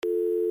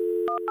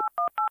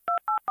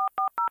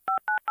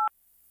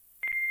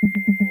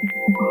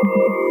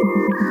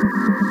You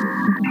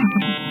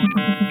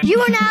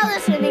are now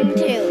listening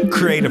to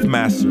Creative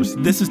Masters.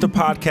 This is the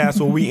podcast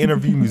where we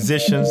interview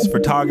musicians,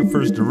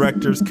 photographers,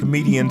 directors,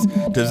 comedians,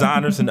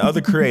 designers, and other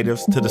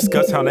creatives to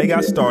discuss how they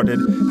got started,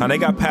 how they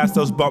got past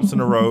those bumps in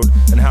the road,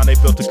 and how they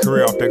built a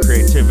career off their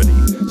creativity.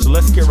 So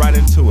let's get right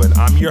into it.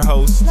 I'm your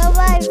host,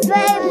 Nobody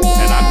Famous.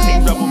 and I'm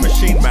Team Double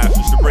Machine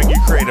Masters to bring you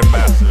Creative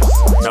Masters.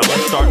 Now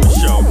let's start the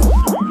show.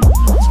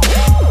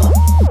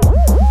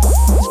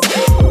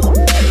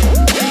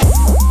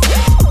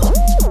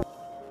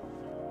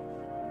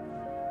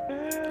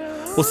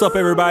 What's up,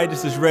 everybody?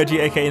 This is Reggie,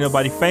 aka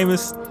Nobody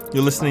Famous.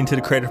 You're listening to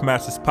the Creative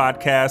Masters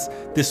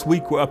Podcast. This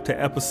week, we're up to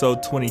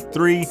episode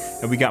 23,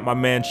 and we got my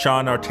man,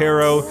 Sean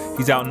Artero.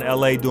 He's out in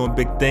LA doing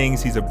big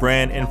things. He's a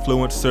brand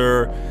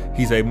influencer.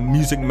 He's a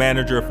music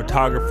manager, a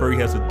photographer. He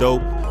has a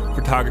dope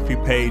photography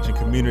page and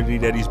community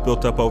that he's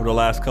built up over the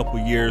last couple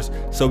of years.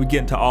 So we get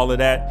into all of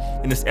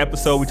that. In this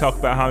episode, we talk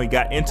about how he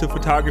got into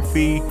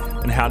photography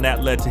and how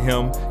that led to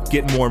him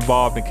getting more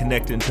involved and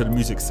connected into the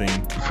music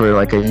scene. For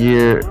like a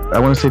year, I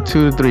want to say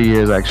 2 to 3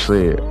 years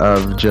actually,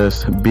 of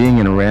just being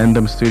in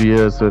random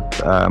studios with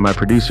my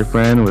producer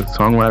friend, with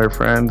songwriter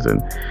friends,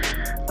 and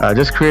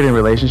just creating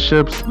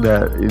relationships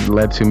that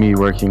led to me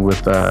working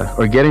with,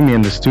 or getting me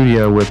in the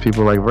studio with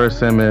people like Verse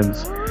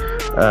Simmons,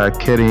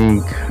 Kid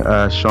Ink,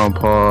 Sean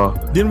Paul.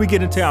 Then we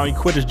get into how he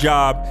quit his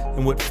job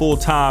and went full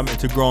time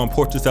into growing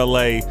Portraits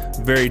LA,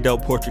 very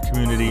dope portrait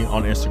community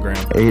on Instagram.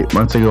 8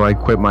 months ago, I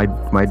quit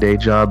my day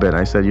job, and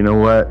I said, you know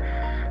what?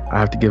 I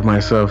have to give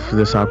myself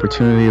this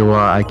opportunity while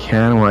I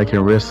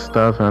can risk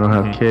stuff. I don't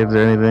have kids or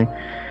anything.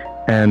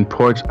 And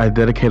I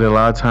dedicated a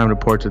lot of time to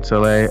Portraits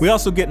LA. We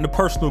also get into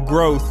personal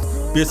growth,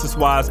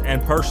 business-wise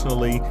and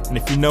personally. And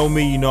if you know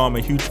me, you know I'm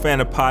a huge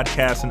fan of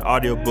podcasts and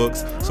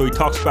audiobooks. So he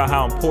talks about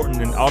how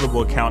important an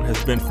Audible account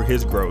has been for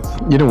his growth.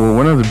 You know,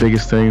 one of the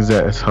biggest things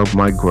that has helped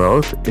my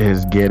growth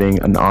is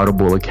getting an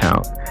Audible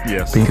account.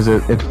 Yes. Because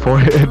it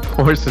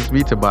forces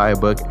me to buy a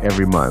book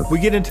every month. We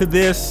get into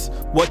this,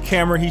 what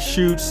camera he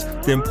shoots,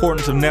 the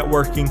importance of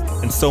networking,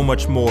 and so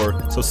much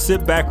more. So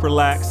sit back,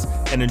 relax,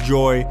 and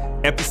enjoy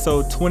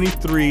episode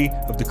 23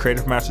 of the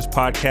Creative Masters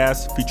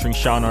Podcast featuring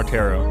Sean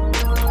Artero.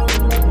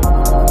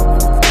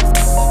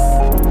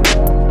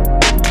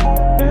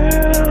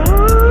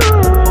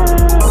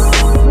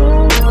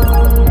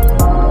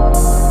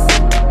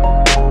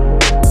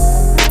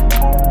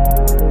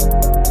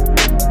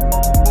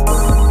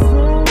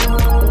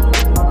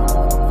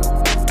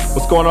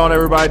 What's going on,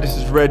 everybody? This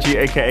is Reggie,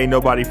 aka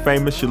Nobody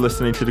Famous. You're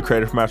listening to the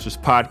Creative Masters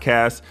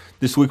Podcast.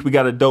 This week we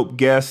got a dope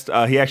guest.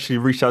 He actually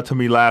reached out to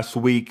me last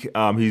week.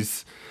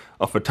 He's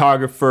a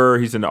photographer.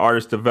 He's in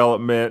artist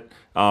development,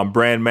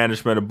 brand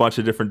management, a bunch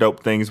of different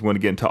dope things. We're going to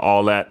get into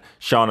all that.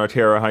 Sean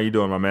Artero, how you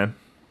doing, my man?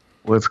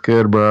 What's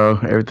good, bro?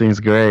 Everything's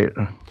great.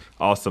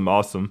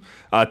 Awesome.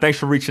 Thanks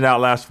for reaching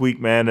out last week,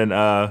 man. And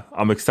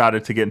I'm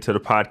excited to get into the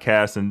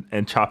podcast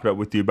and chop it up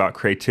with you about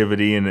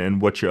creativity and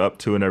what you're up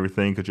to and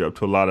everything, because you're up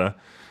to a lot of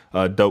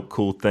dope,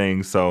 cool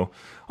things. So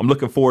I'm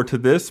looking forward to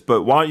this,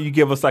 but why don't you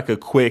give us like a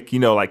quick,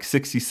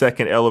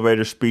 60-second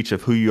elevator speech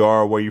of who you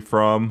are, where you're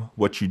from,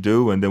 what you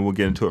do, and then we'll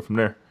get into it from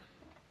there.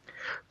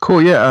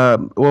 Cool, yeah.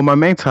 Well, my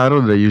main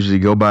title that I usually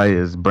go by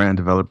is brand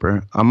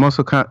developer. I'm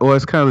also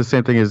it's kind of the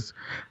same thing as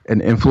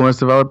an influence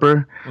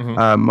developer.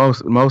 Mm-hmm.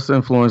 Most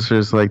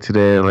influencers like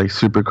today are like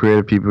super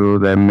creative people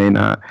that may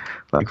not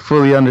like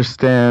fully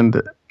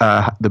understand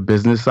the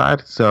business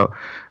side. So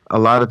a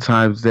lot of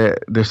times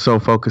they're so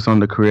focused on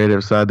the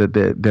creative side that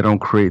they don't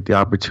create the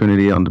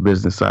opportunity on the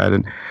business side,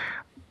 and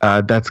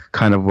that's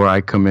kind of where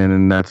I come in,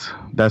 and that's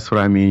what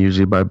I mean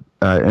usually by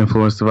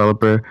influence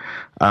developer.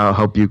 I'll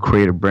help you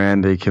create a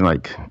brand that can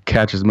like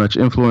catch as much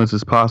influence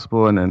as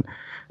possible, and then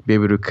be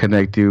able to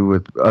connect you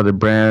with other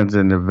brands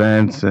and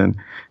events and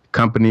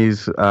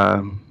companies,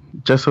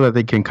 just so that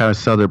they can kind of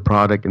sell their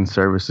product and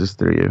services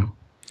through you.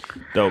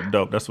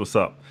 Dope. That's what's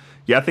up.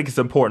 Yeah, I think it's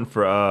important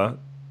for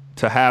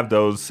to have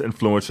those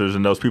influencers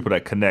and those people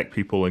that connect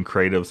people and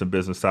creatives and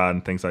business side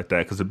and things like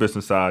that, because the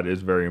business side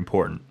is very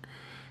important.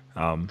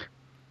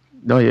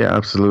 No, yeah,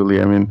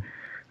 absolutely. I mean,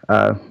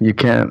 you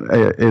can't.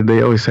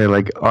 They always say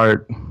like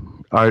art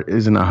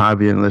isn't a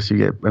hobby unless you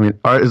get. I mean,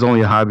 art is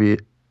only a hobby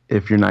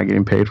if you're not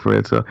getting paid for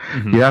it. So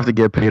you have to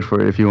get paid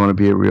for it if you want to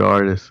be a real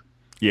artist.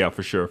 Yeah,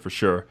 for sure.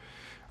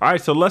 All right,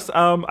 so let's,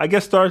 I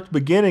guess, start at the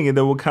beginning, and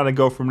then we'll kind of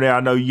go from there. I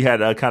know you had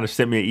kind of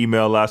sent me an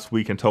email last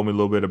week and told me a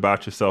little bit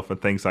about yourself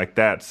and things like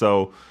that.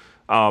 So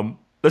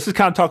let's just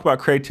kind of talk about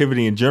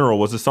creativity in general.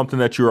 Was it something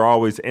that you were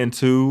always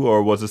into,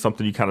 or was it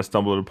something you kind of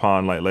stumbled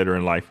upon like later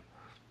in life?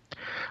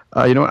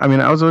 I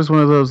was always one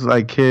of those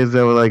like kids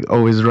that would like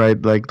always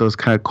write like those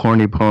kind of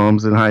corny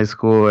poems in high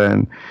school,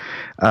 and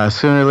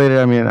sooner or later,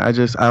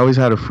 I always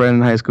had a friend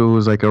in high school who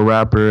was like a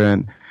rapper,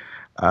 and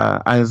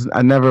I was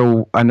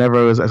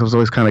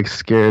always kind of like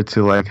scared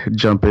to like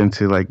jump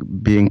into like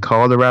being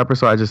called a rapper,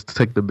 so I just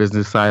took the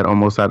business side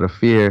almost out of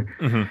fear.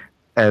 Mm-hmm.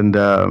 And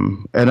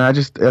I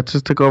just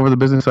took over the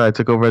business side. I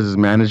took over as his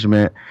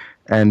management,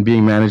 and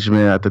being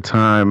management at the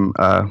time,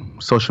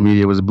 social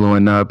media was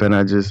blowing up, and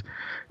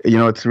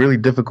it's really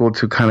difficult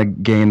to kind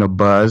of gain a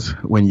buzz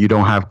when you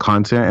don't have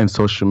content, and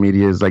social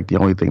media is like the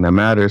only thing that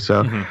matters.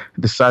 So I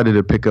decided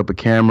to pick up a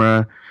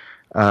camera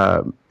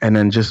and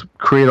then just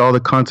create all the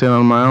content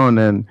on my own.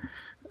 And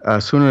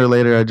sooner or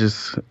later,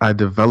 I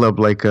developed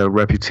like a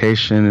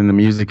reputation in the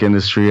music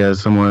industry as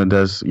someone that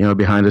does,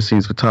 behind the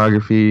scenes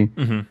photography,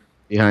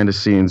 behind the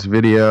scenes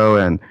video,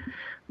 and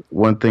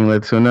one thing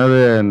led to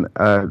another. And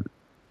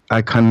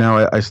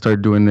I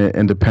started doing it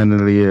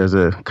independently as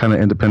a kind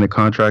of independent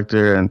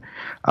contractor, and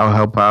I'll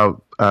help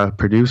out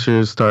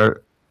producers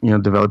start,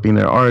 developing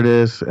their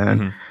artists.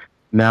 And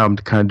now I'm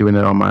kind of doing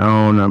it on my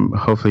own. I'm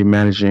hopefully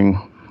managing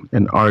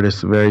an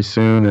artist very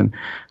soon, and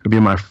it'll be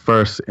my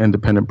first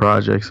independent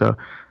project. So,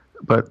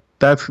 but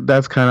that's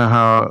kind of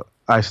how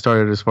I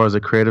started as far as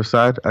the creative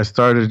side. I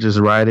started just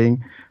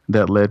writing,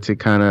 that led to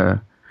kind of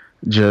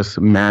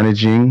just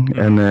managing,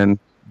 and then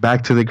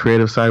back to the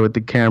creative side with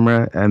the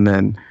camera, and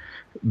then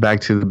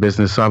back to the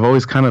business. So I've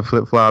always kind of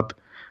flip-flopped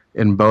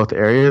in both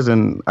areas,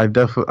 and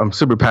I'm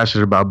super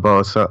passionate about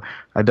both. So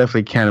I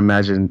definitely can't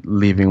imagine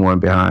leaving one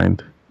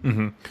behind.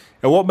 And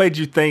what made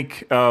you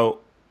think, or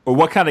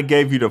what kind of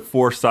gave you the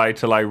foresight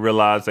to like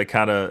realize that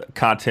kind of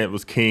content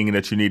was king and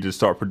that you needed to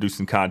start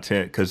producing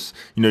content? Because,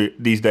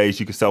 these days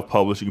you can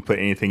self-publish, you can put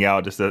anything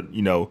out, just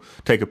to,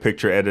 take a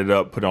picture, edit it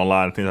up, put it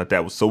online and things like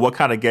that. So what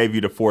kind of gave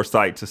you the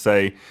foresight to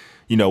say,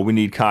 we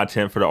need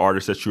content for the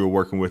artists that you were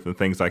working with and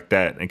things like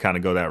that, and kind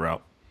of go that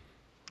route?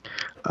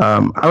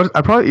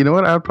 I probably,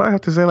 I would probably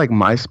have to say like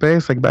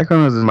MySpace. Like back when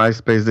it was in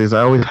MySpace days,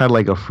 I always had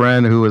like a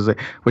friend who was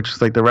which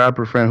is like the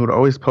rapper friend, who'd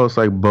always post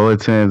like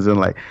bulletins and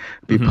like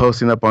be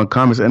posting up on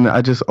comments. And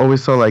I just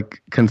always saw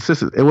like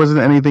consistent. It wasn't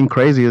anything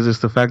crazy. It was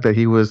just the fact that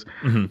he was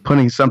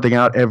putting something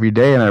out every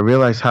day. And I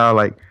realized how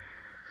like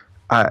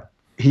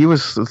he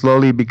was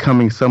slowly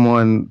becoming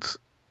someone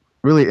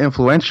really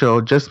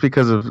influential just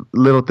because of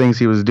little things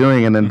he was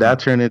doing. And then that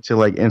turned into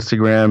like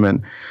Instagram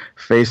and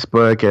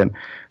Facebook. And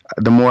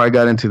the more I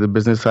got into the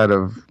business side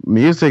of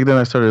music, then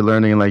I started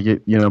learning like,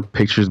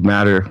 pictures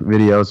matter,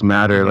 videos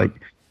matter, like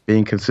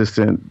being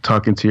consistent,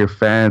 talking to your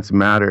fans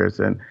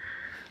matters. And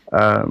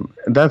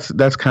that's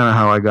kind of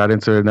how I got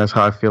into it. And that's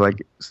how I feel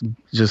like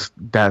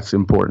that's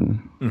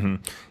important.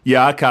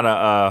 Yeah,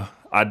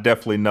 I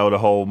definitely know the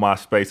whole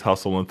MySpace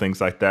hustle and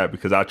things like that,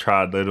 because I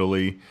tried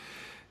literally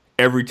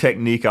every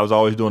technique. I was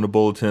always doing the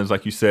bulletins,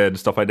 like you said, and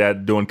stuff like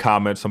that, doing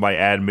comments, somebody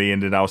add me,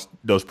 and then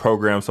those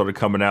programs started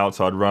coming out,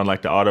 so I'd run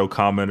like the auto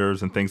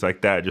commenters and things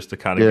like that, just to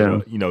kind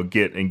of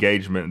get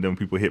engagement. And then when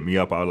people hit me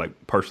up, I would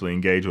like personally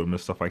engage with them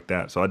and stuff like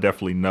that. So I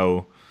definitely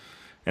know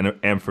and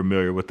am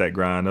familiar with that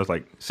grind. That was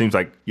like, seems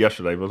like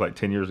yesterday, but it was like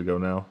 10 years ago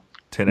now.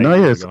 8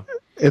 years ago.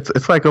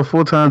 It's like a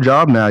full-time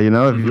job now, If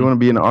you want to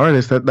be an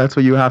artist, that's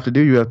what you have to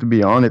do. You have to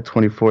be on it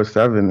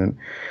 24/7, and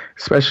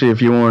especially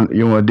if you want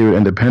to do it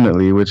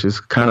independently, which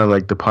is kind of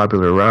like the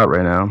popular route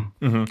right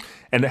now.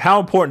 And how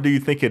important do you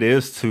think it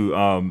is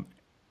to,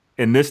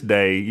 in this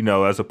day,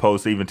 as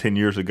opposed to even 10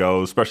 years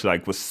ago, especially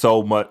like with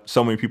so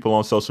many people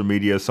on social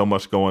media, so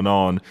much going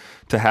on,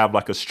 to have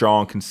like a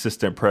strong,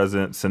 consistent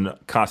presence and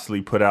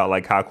constantly put out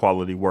like high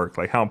quality work?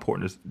 Like how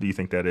important do you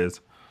think that is?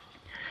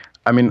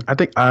 I mean, I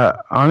think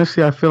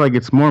honestly, I feel like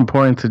it's more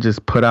important to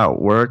just put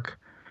out work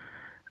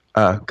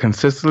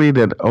consistently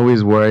than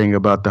always worrying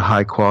about the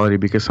high quality,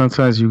 because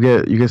sometimes you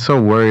get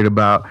so worried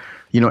about,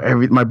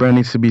 my brand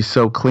needs to be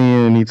so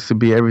clean, it needs to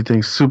be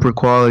everything super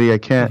quality. I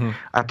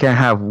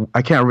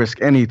can't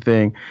risk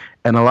anything.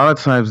 And a lot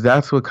of times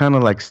that's what kind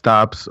of like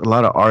stops a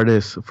lot of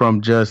artists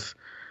from just,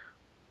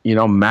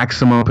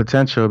 maximum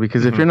potential.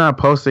 Because if you're not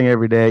posting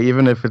every day,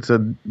 even if it's a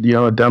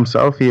dumb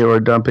selfie or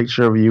a dumb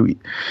picture of you,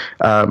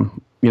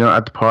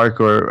 at the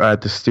park or at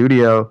the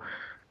studio,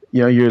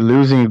 you're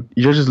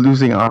just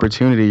losing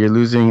opportunity. You're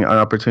losing an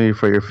opportunity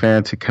for your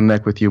fan to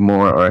connect with you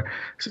more. Or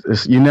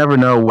you never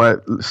know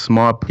what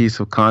small piece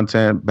of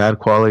content, bad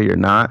quality or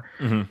not,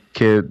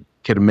 could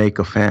make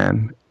a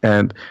fan.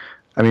 And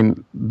I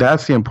mean,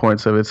 that's the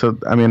importance of it. So,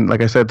 I mean,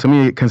 like I said, to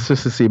me,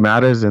 consistency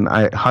matters, and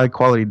high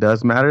quality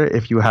does matter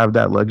if you have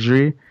that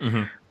luxury.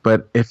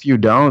 But if you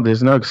don't,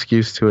 there's no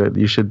excuse to it.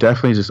 You should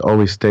definitely just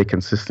always stay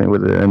consistent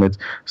with it, and it's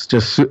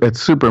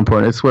super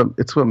important. It's what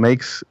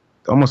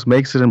almost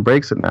makes it and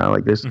breaks it now.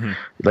 Like this,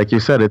 like you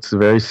said, it's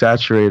very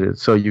saturated.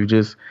 So you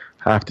just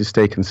have to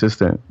stay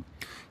consistent.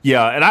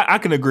 Yeah, and I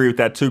can agree with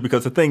that too,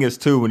 because the thing is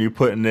too, when you're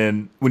putting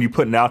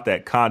out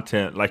that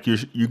content, like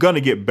you're going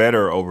to get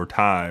better over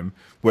time,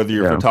 whether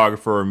you're a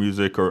photographer or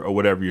music or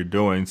whatever you're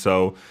doing.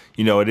 So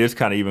it is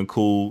kind of even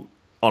cool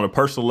on a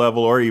personal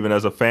level, or even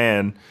as a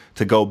fan,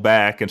 to go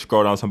back and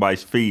scroll down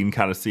somebody's feed and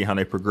kind of see how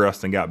they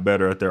progressed and got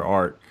better at their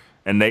art,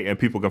 and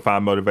people can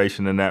find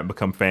motivation in that and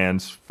become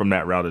fans from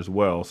that route as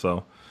well.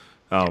 So,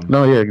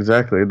 no, yeah,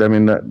 exactly. I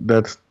mean,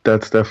 that's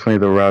definitely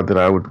the route that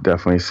I would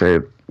definitely say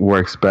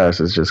works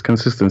best, is just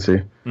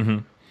consistency.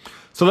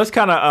 So let's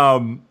kind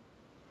of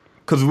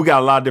because we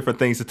got a lot of different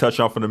things to touch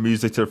on, from the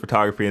music to the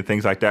photography and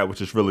things like that, which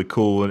is really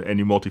cool, and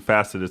you're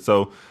multifaceted.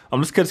 So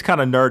I'm just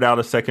kind of nerd out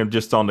a second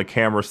just on the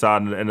camera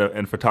side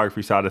and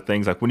photography side of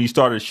things. Like when you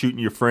started shooting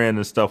your friend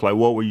and stuff, like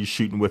what were you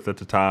shooting with at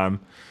the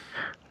time?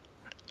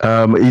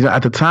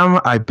 At the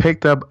time, I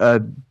picked up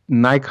a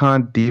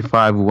Nikon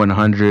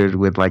D5-100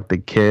 with like the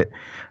kit.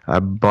 I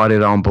bought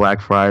it on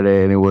Black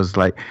Friday, and it was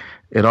like,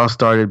 it all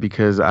started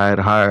because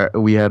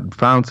we had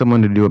found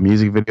someone to do a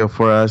music video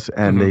for us,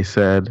 and they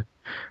said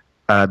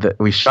that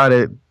we shot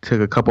it,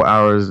 took a couple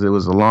hours. It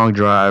was a long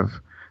drive,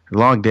 a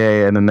long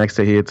day, and the next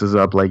day he hits us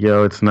up like,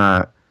 yo, it's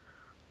not,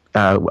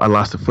 I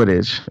lost the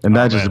footage. And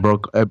that just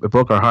broke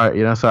our heart,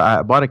 So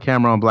I bought a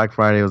camera on Black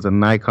Friday. It was a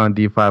Nikon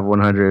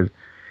D5-100,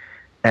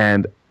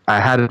 and I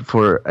had it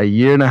for a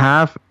year and a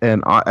half,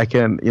 and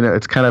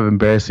it's kind of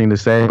embarrassing to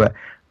say, but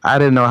I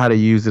didn't know how to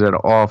use it at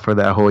all for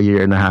that whole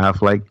year and a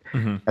half. Like,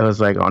 it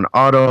was like on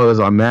auto, it was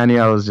on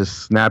manual. I was just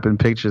snapping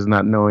pictures,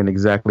 not knowing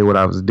exactly what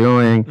I was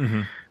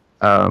doing.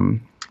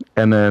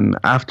 And then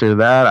after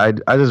that,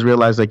 I just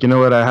realized, like, you know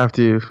what, I have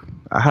to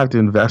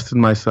invest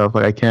in myself.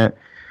 Like,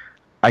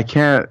 I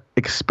can't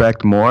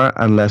expect more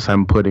unless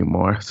I'm putting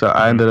more. So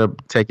I ended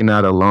up taking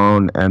out a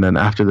loan, and then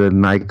after the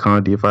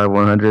Nikon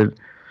D5-100,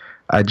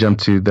 I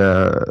jumped to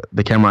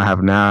the camera I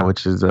have now,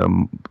 which is a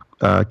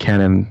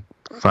Canon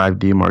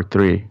 5D Mark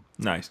III.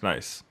 Nice.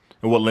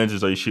 And what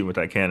lenses are you shooting with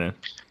that Canon?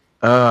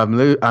 My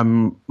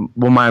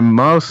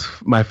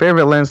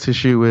favorite lens to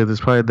shoot with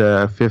is probably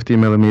the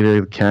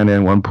 50mm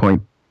Canon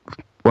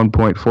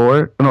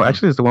 1.4. No,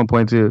 actually it's the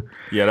 1.2.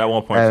 Yeah, that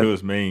 1.2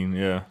 is mean.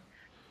 Yeah.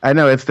 I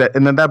know it's that,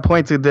 and then that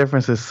 0.2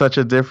 difference is such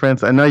a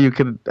difference. I know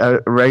a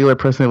regular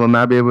person will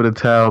not be able to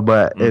tell,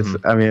 but it's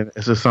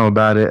just something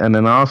about it. And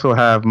then I also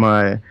have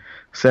my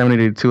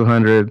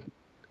 70-200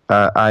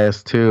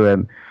 IS2,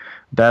 and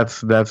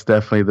that's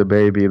definitely the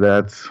baby.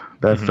 That's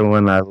the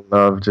one I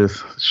love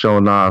just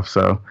showing off.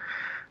 So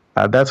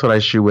that's what I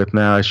shoot with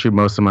now. I shoot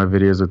most of my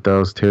videos with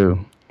those too.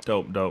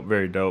 Dope,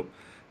 very dope.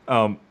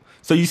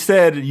 So you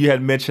said you had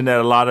mentioned that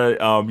a lot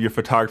of your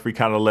photography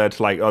kind of led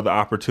to like other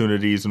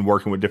opportunities and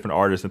working with different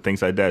artists and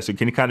things like that. So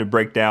can you kind of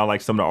break down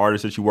like some of the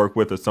artists that you work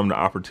with, or some of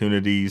the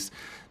opportunities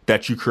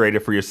that you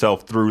created for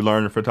yourself through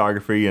learning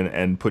photography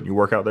and putting your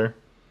work out there?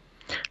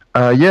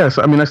 Yes.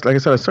 I mean, like I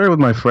said, I started with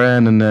my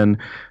friend, and then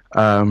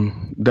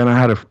I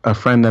had a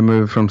friend that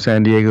moved from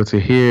San Diego to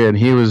here, and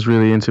he was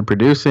really into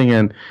producing,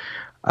 and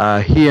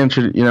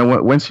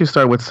once you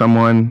start with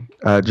someone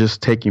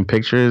just taking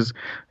pictures,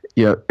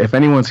 if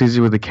anyone sees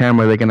you with a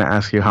camera, they're gonna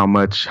ask you how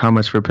much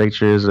for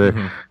pictures, or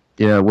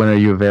when are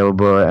you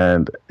available,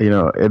 and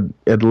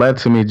it led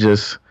to me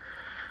just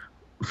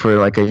for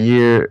like a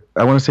year,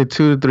 I want to say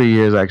 2 to 3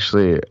 years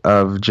actually,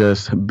 of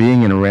just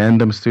being in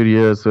random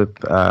studios with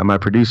my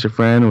producer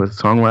friend, with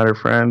songwriter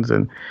friends,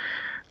 and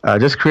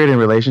just creating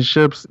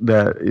relationships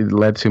that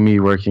led to me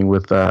working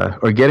with,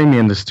 or getting me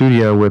in the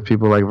studio with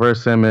people like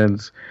Verse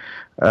Simmons,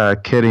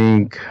 Kid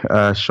Ink,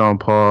 Sean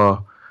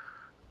Paul,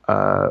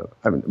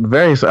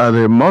 various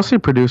other, mostly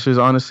producers,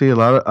 honestly, a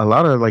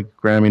lot of like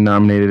Grammy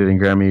nominated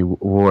and Grammy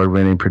award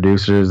winning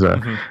producers. I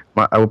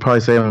would probably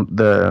say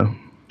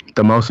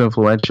the most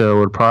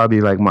influential would probably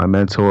be like my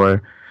mentor,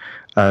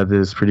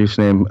 this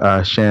producer named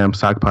Sham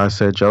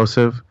Sakpase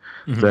Joseph,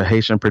 the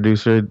Haitian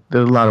producer.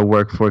 Did a lot of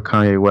work for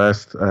Kanye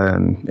West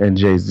and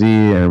Jay-Z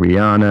and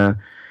Rihanna.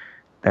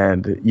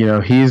 And,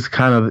 he's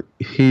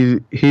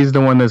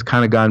the one that's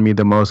kind of gotten me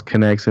the most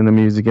connects in the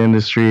music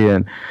industry.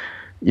 And,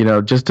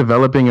 just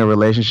developing a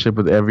relationship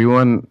with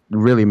everyone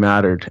really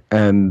mattered.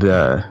 And,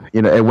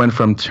 it went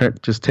from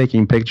just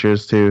taking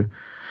pictures to,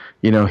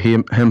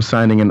 him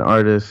signing an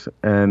artist,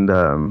 and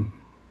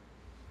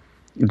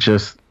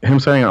just him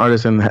signing an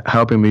artist and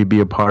helping me be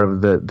a part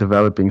of the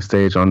developing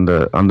stage on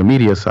the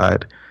media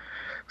side.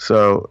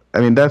 So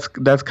I mean, that's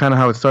kind of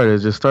how it started. It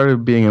just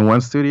started being in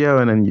one studio,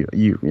 and then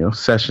you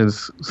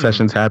sessions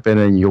happen,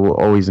 and you will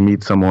always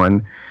meet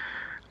someone,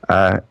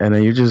 and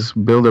then you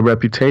just build a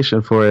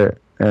reputation for it.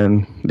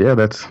 And yeah,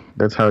 that's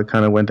how it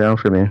kind of went down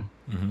for me.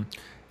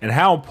 And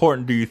how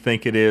important do you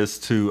think it is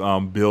to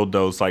build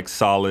those like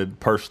solid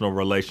personal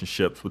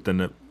relationships within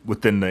the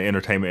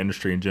entertainment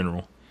industry in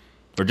general,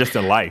 or just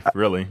in life,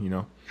 really?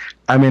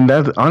 I mean,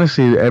 that's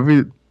honestly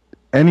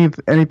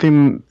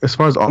anything as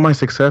far as all my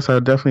success, I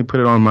would definitely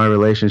put it on my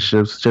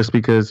relationships, just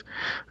because,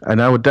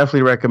 and I would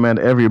definitely recommend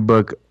every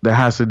book that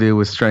has to do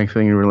with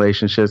strengthening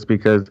relationships,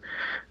 because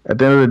at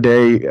the end of the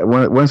day,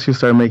 once you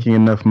start making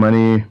enough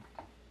money,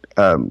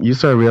 you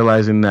start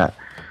realizing that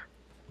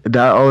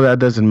all that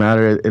doesn't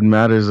matter. It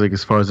matters like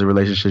as far as the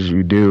relationships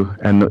you do,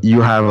 and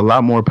you have a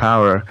lot more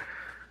power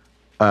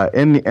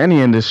in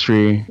any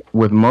industry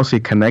with mostly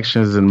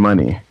connections and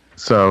money.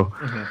 So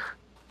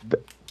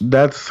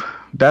that's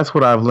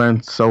what I've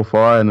learned so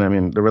far, and I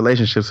mean the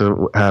relationships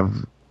are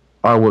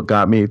what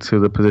got me to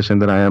the position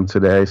that I am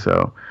today.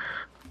 So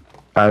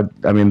I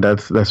mean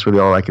that's really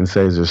all I can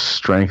say, is just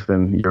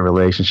strengthen your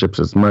relationships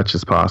as much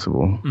as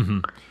possible.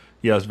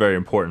 Yeah, it's very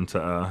important to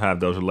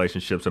have those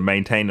relationships and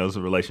maintain those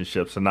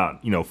relationships and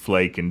not,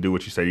 flake and do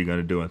what you say you're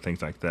going to do and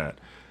things like that.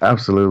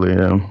 Absolutely,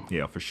 yeah.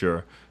 Yeah, for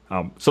sure.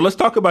 So let's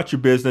talk about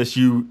your business.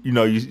 You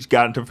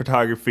got into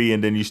photography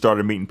and then you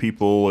started meeting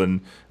people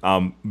and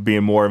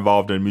being more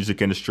involved in the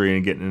music industry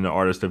and getting into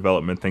artist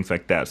development, things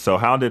like that. So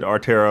how did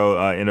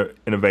Artero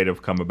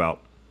Innovative come about?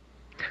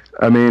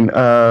 I mean,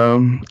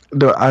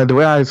 the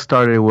way I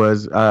started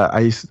was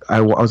I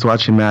was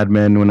watching Mad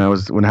Men when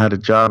I had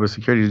a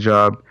security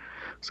job.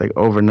 It's like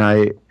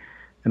overnight,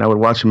 and I would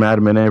watch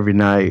Mad Men every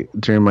night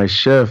during my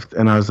shift,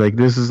 and I was like,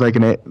 this is like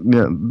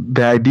the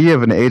idea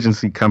of an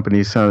agency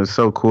company sounded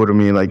so cool to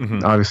me. Like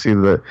obviously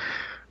the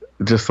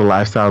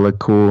lifestyle looked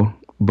cool,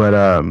 but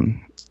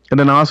and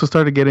then I also once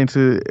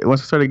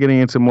I started getting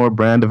into more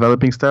brand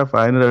developing stuff,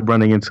 I ended up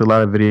running into a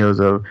lot of videos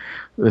of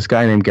this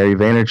guy named Gary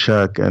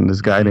Vaynerchuk and this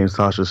guy named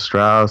Sasha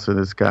Strauss and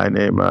this guy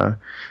named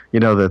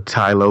the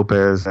Ty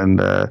Lopez and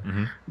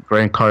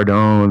Grant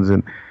Cardones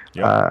and.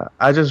 Yep.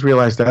 I just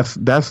realized that's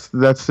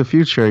the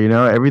future.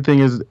 Everything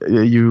is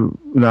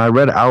I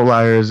read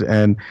Outliers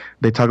and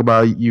they talk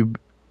about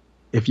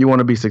if you want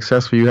to be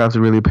successful, you have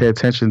to really pay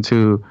attention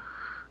to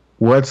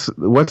what's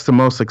the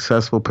most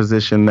successful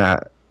position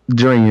that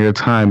during your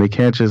time. It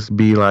can't just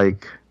be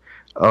like,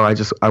 oh,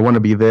 I want to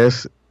be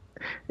this.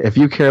 If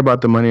you care about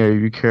the money or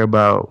you care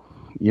about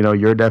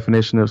your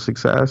definition of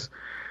success,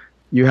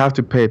 you have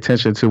to pay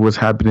attention to what's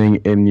happening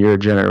in your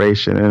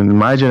generation. And in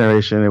my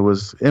generation, it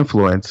was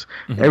influence.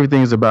 Mm-hmm.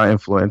 Everything is about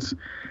influence.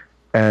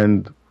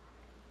 And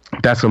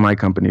that's what my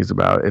company is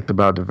about. It's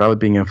about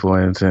developing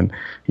influence and,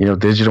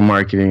 digital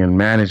marketing and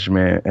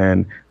management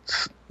and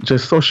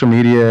just social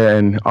media.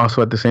 And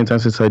also at the same time,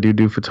 since I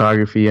do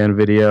photography and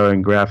video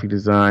and graphic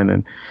design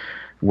and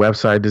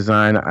website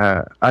design,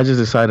 I just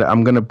decided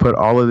I'm going to put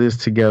all of this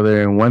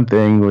together in one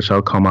thing, which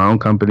I'll call my own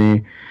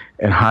company,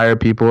 and hire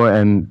people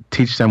and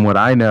teach them what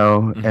I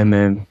know, and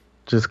then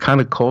just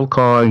kind of cold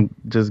call and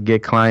just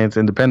get clients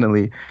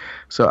independently.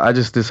 So I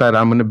just decided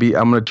I'm going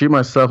to treat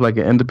myself like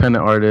an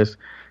independent artist,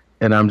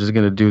 and I'm just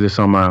going to do this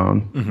on my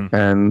own.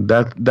 And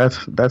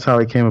that's how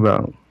it came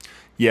about.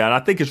 Yeah, and I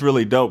think it's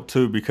really dope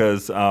too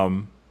because,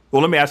 well,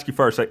 let me ask you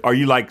first, like, are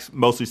you like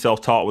mostly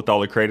self-taught with all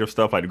the creative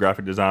stuff, like the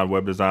graphic design,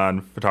 web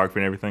design,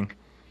 photography and everything?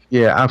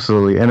 Yeah,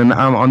 absolutely. And then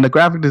on the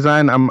graphic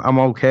design, I'm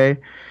okay.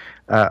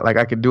 Like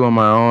I could do on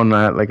my own.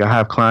 I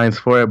have clients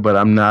for it, but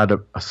I'm not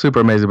a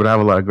super amazing. But I have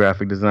a lot of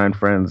graphic design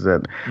friends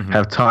that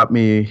have taught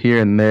me here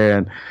and there.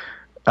 And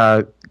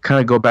kind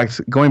of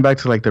going back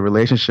to like the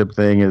relationship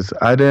thing is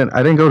I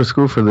didn't go to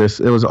school for this.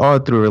 It was all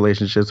through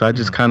relationships. I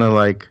just kind of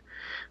like,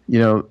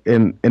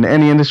 in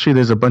any industry,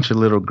 there's a bunch of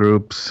little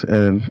groups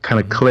and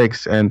kind of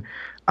cliques. And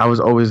I was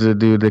always the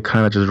dude that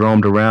kind of just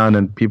roamed around,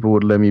 and people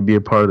would let me be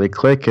a part of their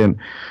clique. And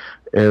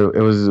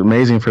it was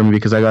amazing for me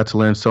because I got to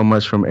learn so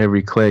much from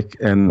every clique,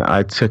 and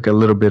I took a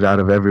little bit out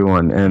of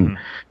everyone,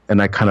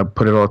 and I kind of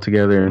put it all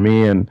together in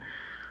me, and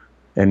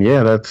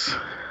yeah, that's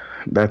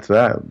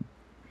that.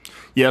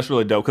 Yeah, it's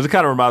really dope because it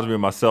kind of reminds me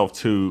of myself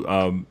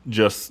too.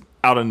 Just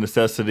out of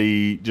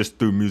necessity, just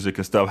through music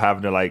and stuff,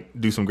 having to like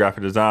do some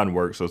graphic design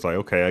work. So it's like,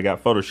 okay, I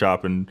got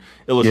Photoshop and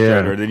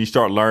Illustrator. Yeah. Then you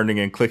start learning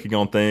and clicking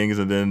on things,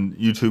 and then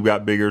YouTube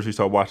got bigger, so you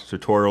start watching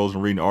tutorials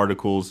and reading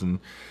articles and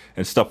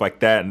stuff like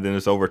that. And then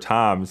it's over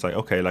time, it's like,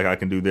 okay, like I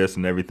can do this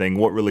and everything.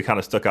 What really kind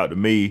of stuck out to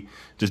me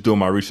just doing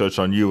my research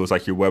on you was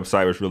like your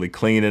website was really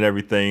clean and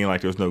everything. Like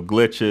there was no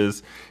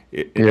glitches.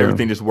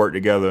 Everything just worked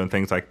together and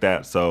things like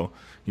that. So,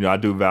 I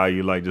do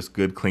value like just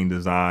good, clean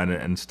design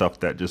and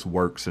stuff that just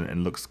works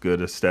and looks good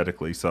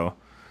aesthetically. So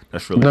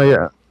that's really cool.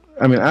 Yeah.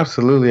 I mean,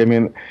 absolutely. I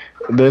mean,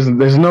 there's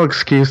no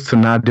excuse to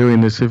not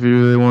doing this. If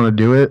you really want to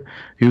do it,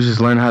 you just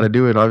learn how to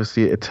do it.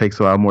 Obviously, it takes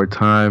a lot more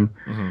time.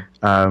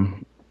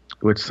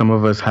 Which some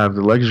of us have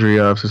the luxury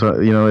of. So,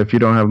 if you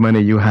don't have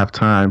money, you have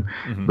time,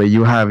 but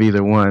you have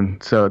either one.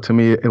 So to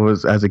me, it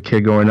was as a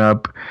kid growing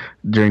up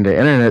during the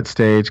internet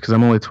stage, because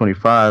I'm only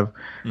 25,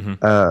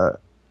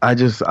 I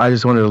just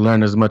wanted to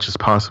learn as much as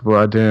possible.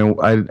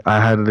 I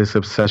had this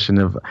obsession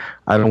of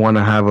I don't want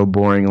to have a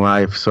boring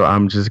life, so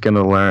I'm just going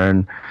to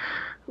learn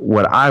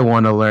what I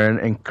want to learn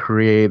and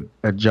create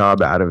a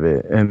job out of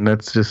it. And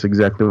that's just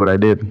exactly what I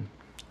did.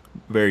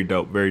 Very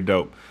dope. Very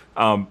dope.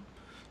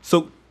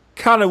 So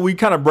we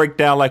kind of break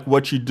down like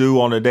what you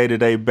do on a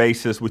day-to-day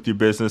basis with your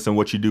business and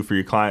what you do for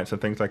your clients and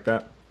things like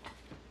that.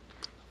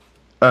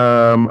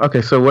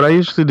 Okay, so what I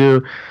usually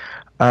do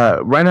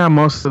right now,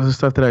 most of the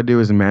stuff that I do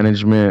is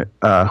management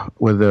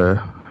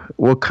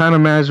kind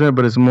of management,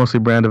 but it's mostly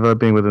brand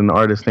developing with an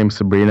artist named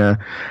Sabrina.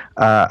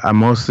 I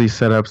mostly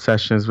set up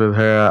sessions with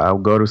her. I'll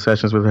go to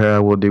sessions with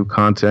her. We'll do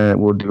content.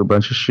 We'll do a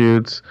bunch of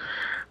shoots.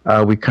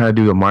 We kind of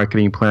do a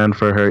marketing plan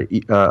for her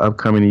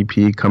upcoming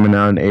EP coming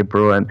out in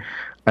April. And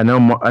I know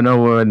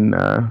when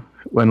a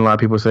lot of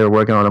people say we're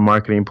working on a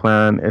marketing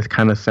plan, it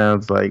kind of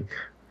sounds like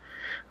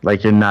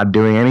you're not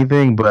doing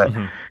anything, but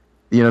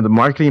the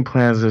marketing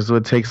plans is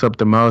what takes up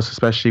the most,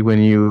 especially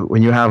when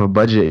you have a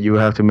budget. You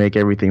have to make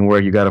everything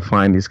work. You got to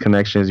find these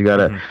connections. You got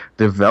to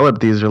develop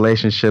these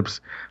relationships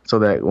so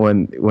that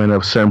when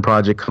a certain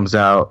project comes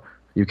out,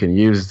 you can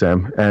use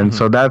them. And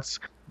so that's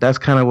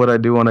kind of what I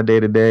do on a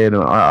day-to-day. And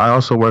I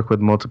also work with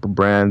multiple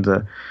brands.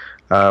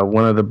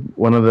 One of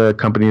the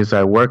companies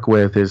I work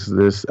with is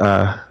this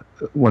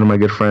one of my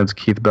good friends,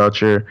 Keith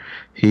Belcher.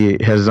 He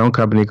has his own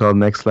company called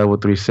Next Level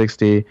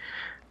 360.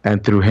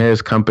 And through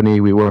his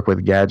company, we work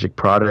with Gadget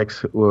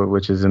Products,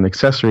 which is an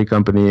accessory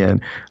company.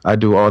 And I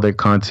do all their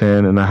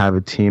content, and I have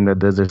a team that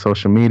does their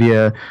social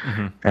media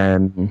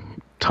and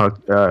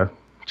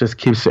just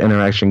keeps the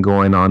interaction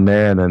going on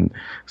there. And then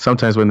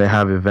sometimes when they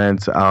have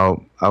events,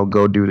 I'll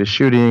go do the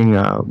shooting.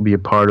 I'll be a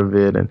part of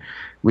it, and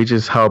we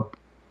just help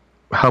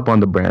on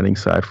the branding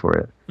side for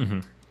it.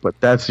 But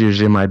that's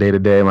usually my day to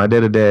day. My day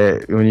to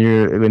day, when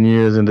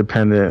you're as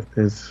independent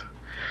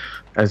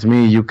as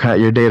me, your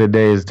day to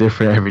day is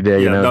different every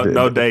day. Yeah,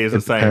 no day is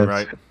the same,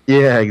 right?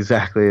 Yeah,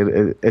 exactly.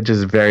 It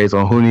just varies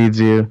on who needs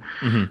you,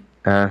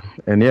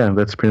 and yeah,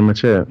 that's pretty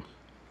much it.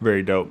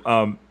 Very dope.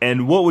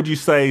 And what would you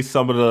say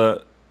some of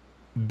the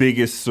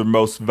biggest or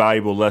most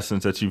valuable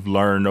lessons that you've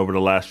learned over the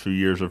last few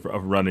years of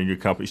running your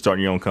company,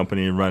 starting your own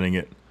company and running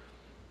it?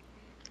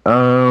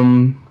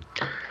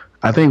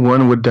 I think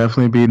one would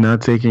definitely be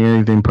not taking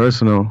anything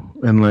personal,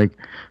 and like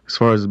as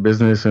far as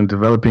business and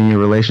developing your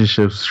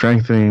relationships,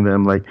 strengthening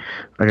them. Like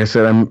I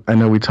said, I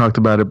know we talked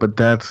about it, but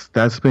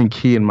that's been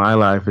key in my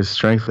life, is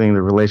strengthening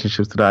the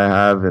relationships that I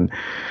have. And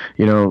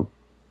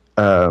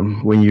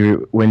when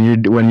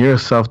you're a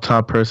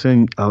self-taught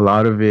person, a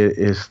lot of it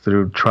is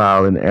through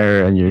trial and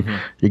error, and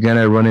you're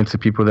gonna run into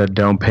people that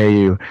don't pay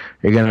you.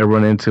 You're gonna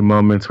run into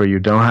moments where you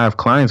don't have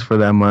clients for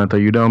that month, or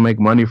you don't make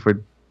money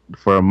for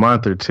a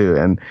month or two,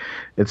 and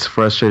it's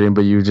frustrating.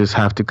 But you just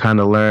have to kind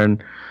of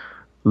learn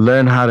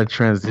how to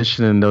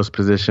transition in those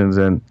positions.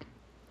 And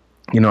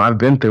I've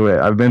been through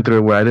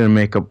it where I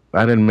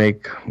didn't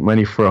make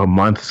money for a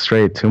month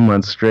straight, 2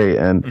 months straight,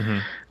 and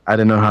I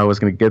didn't know how I was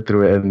going to get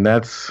through it. And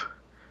that's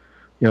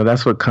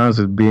what comes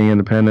with being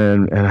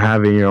independent and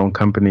having your own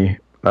company.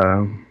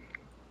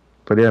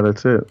 But yeah,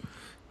 that's it.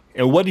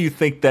 And what do you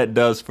think that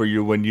does for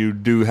you when you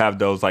do have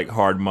those like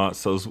hard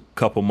months, those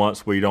couple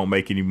months where you don't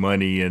make any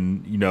money,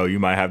 and you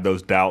might have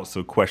those doubts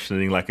of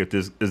questioning like, if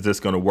this is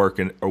this going to work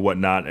or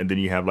whatnot, and then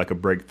you have like a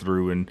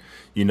breakthrough, and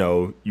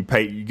you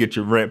get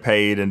your rent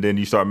paid, and then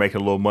you start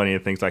making a little money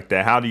and things like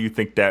that. How do you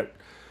think that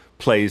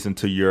plays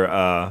into your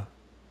I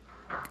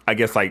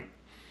guess like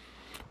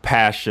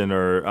passion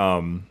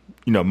or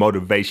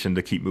motivation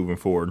to keep moving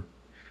forward?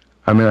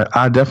 I mean,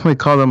 I definitely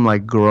call them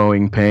like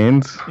growing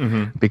pains,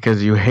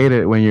 because you hate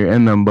it when you're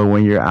in them, but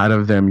when you're out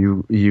of them,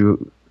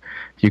 you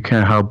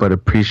can't help but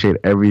appreciate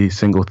every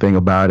single thing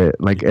about it.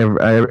 Like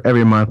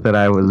every month that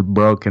I was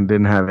broke and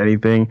didn't have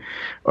anything,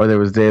 or there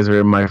was days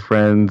where my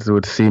friends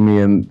would see me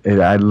and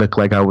I'd look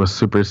like I was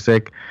super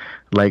sick,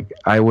 like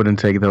I wouldn't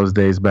take those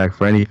days back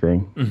for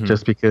anything,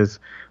 just because,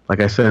 like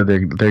I said,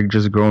 they're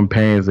just growing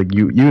pains. Like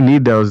you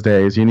need those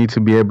days. You need to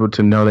be able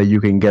to know that you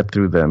can get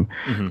through them,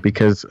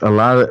 because a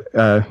lot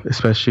of,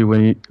 especially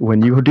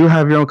when you do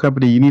have your own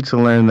company, you need to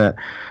learn that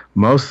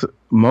most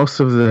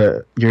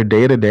of your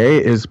day to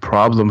day is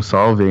problem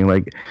solving.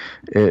 Like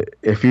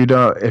if you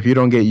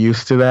don't get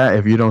used to that,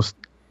 if you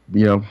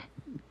don't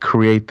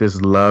create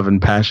this love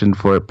and passion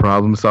for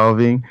problem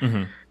solving,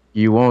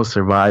 you won't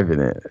survive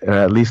in it, or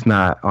at least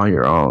not on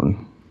your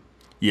own.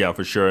 Yeah,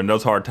 for sure. In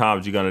those hard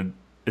times,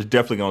 it's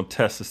definitely going to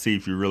test to see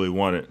if you really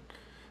want it.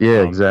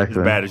 Yeah, exactly.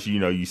 As bad as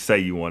you say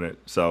you want it.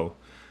 So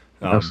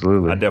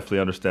absolutely, I definitely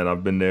understand.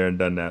 I've been there and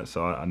done that,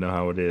 so I know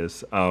how it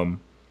is. So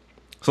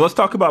let's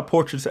talk about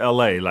Portraits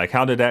LA. Like,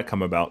 how did that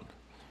come about?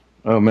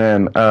 Oh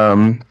man,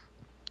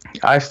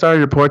 I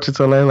started Portraits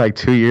LA like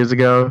 2 years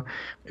ago.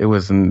 It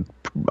wasn't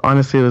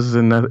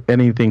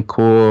anything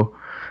cool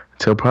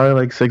until probably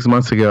like 6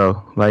 months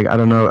ago. Like, I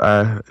don't know.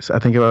 I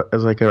think it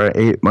was like around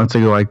 8 months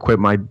ago. I quit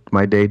my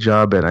day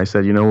job, and I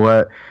said, you know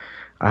what?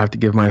 I have to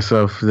give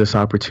myself this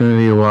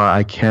opportunity while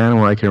I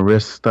can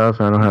risk stuff.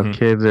 I don't have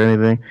kids or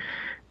anything.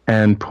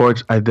 And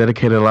I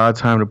dedicated a lot of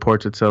time to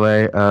Portraits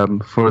LA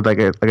for like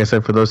I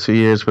said, for those 2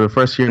 years. For the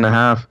first year and a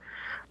half,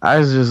 I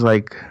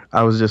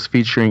was just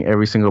featuring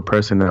every single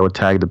person that would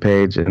tag the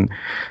page, and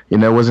it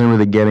wasn't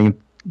really getting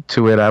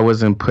to it. I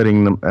wasn't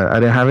putting them. I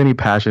didn't have any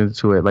passion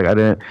to it. Like I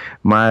didn't.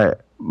 My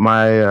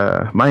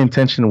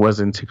intention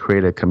wasn't to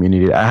create a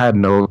community. I had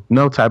no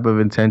type of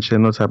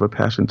intention, no type of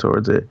passion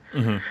towards it.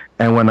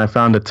 And when I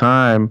found the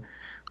time,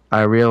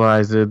 I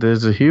realized that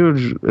there's a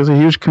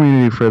huge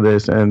community for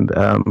this. And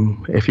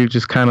if you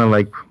just kind of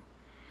like,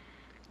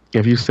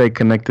 if you stay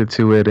connected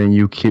to it and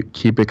you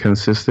keep it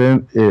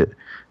consistent,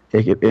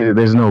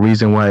 there's no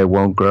reason why it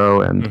won't grow.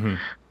 And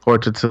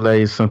Portraits LA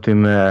is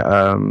something that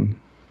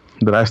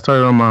I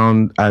started on my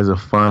own as a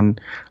fun.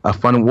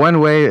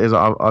 One way is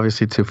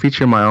obviously to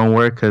feature my own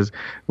work, because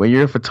when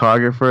you're a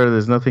photographer,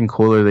 there's nothing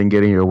cooler than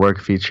getting your work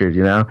featured,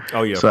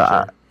 Oh yeah. So for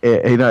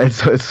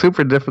sure. it's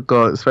super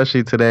difficult,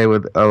 especially today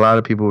with a lot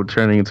of people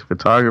turning into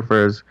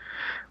photographers,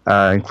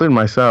 including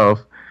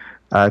myself,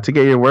 to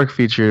get your work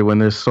featured when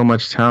there's so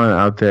much talent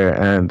out there.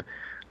 And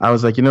I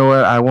was like, you know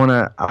what? I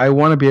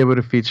wanna be able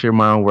to feature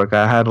my own work.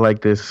 I had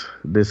like this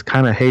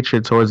kind of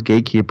hatred towards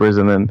gatekeepers,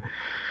 and then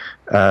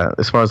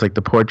as far as like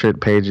the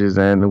portrait pages.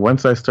 And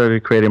once I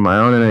started creating my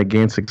own and it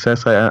gained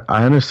success, I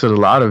understood a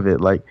lot of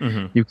it. Like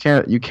you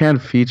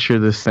can't feature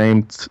the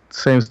same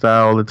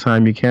style all the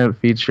time. You can't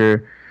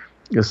feature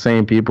the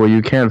same people.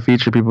 You can't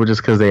feature people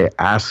just because they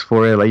ask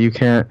for it. Like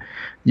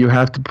you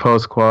have to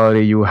post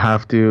quality. You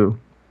have to,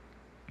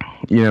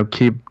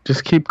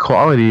 keep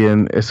quality.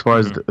 And as far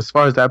as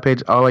that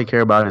page, all I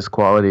care about is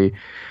quality.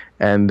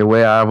 And the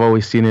way I've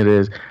always seen it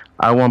is,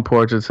 I want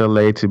Portraits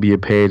LA to be a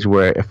page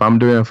where if I'm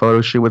doing a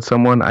photo shoot with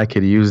someone, I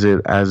could use it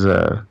as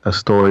a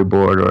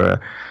storyboard or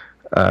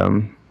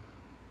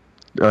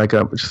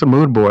just a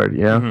mood board,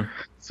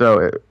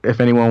 So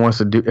if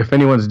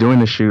anyone's doing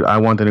the shoot, I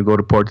want them to go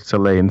to Portraits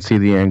LA and see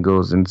the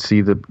angles and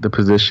see the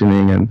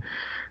positioning and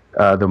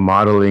the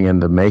modeling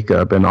and the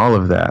makeup and all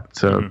of that.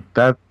 So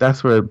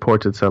that's where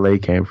Portraits LA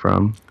came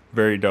from.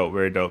 Very dope,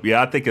 very dope.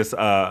 Yeah, I think it's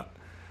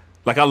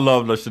I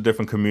love the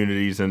different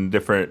communities and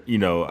different,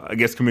 I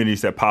guess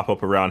communities that pop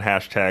up around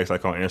hashtags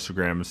like on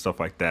Instagram and stuff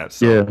like that.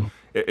 So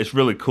it's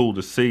really cool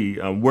to see.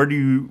 Where do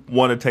you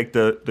want to take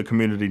the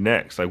community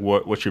next? Like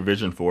what's your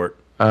vision for it?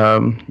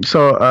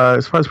 So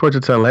as far as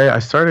Portraits LA, I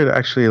started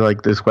actually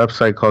like this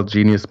website called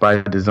Genius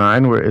by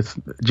Design, where it's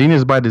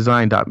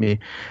geniusbydesign.me.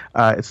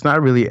 It's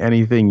not really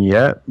anything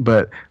yet,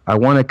 but I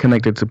want to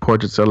connect it to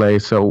Portraits LA.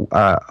 So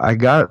I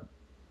got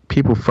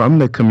people from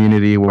the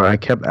community where I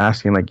kept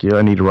asking, like,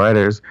 I need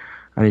writers,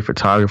 I need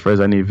photographers,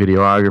 I need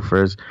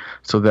videographers,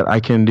 so that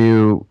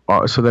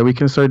we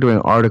can start doing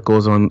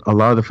articles on a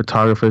lot of the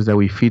photographers that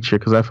we feature.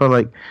 Because I felt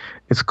like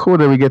it's cool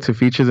that we get to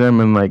feature them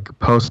and like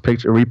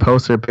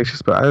repost their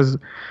pictures. But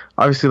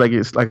obviously,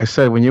 like I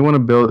said, when you want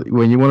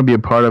to be a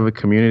part of a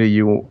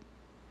community,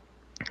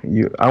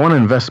 I want to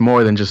invest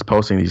more than just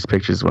posting these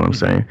pictures. Is what I'm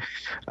saying.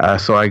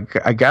 So I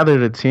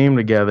gathered a team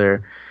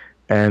together.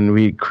 And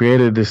we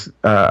created this.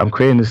 I'm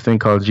creating this thing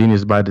called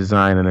Genius by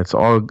Design, and it's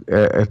all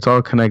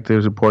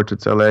connected to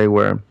Portraits LA,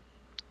 where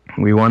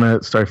we want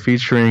to start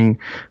featuring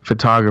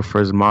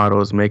photographers,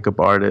 models, makeup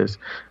artists,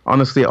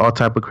 honestly, all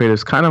type of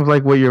creatives. Kind of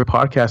like what your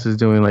podcast is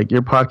doing. Like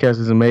your podcast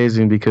is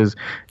amazing because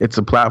it's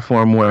a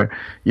platform where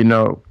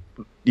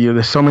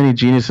there's so many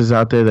geniuses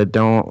out there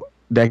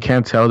that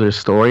can't tell their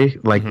story.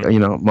 Like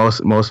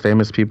most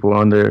famous people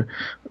under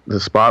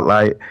the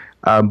spotlight.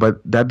 But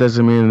that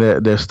doesn't mean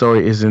that their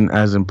story isn't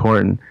as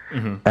important.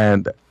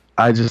 And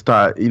I just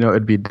thought,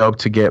 it'd be dope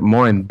to get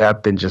more in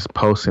depth than just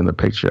posting the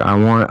picture. I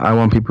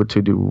want people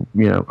to do,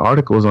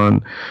 articles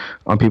on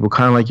people,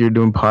 kind of like you're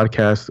doing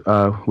podcasts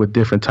with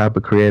different type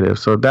of creatives.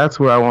 So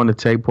that's where I want to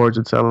take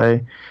Portraits LA.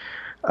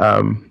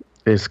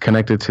 It's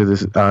connected to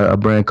this a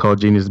brand called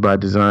Genius by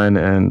Design,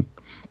 and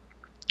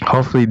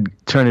hopefully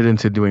turn it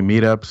into doing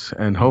meetups,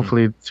 and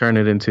hopefully turn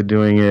it into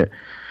doing it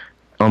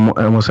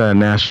almost at a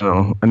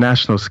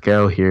national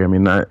scale here. I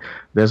mean,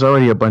 there's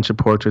already a bunch of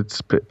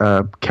portraits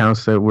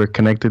accounts that we're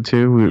connected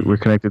to. We're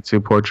connected to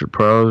Portrait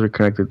Pros. We're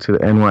connected to the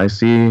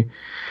NYC,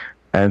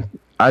 and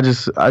I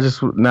just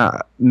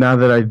now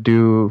that I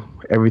do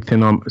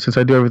everything since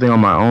I do everything on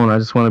my own, I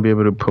just want to be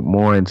able to put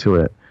more into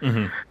it.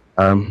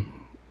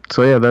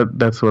 So yeah,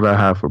 that's what I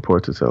have for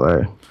Portraits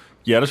LA.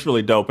 Yeah, that's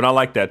really dope. And I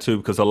like that too,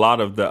 because a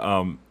lot of the,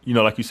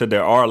 like you said,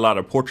 there are a lot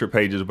of portrait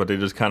pages, but they're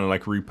just kind of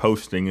like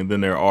reposting. And then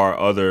there are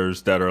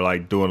others that are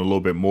like doing a little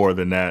bit more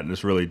than that. And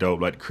it's really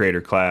dope, like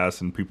Creator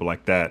Class and people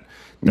like that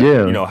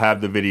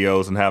have the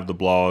videos and have the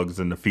blogs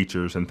and the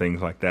features and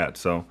things like that.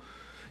 So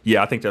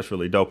yeah, I think that's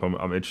really dope. I'm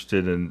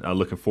interested in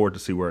looking forward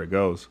to see where it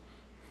goes.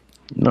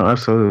 No,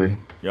 absolutely.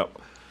 Yep.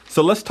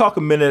 So let's talk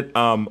a minute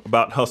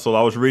about hustle.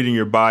 I was reading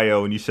your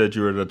bio, and you said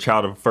you were the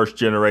child of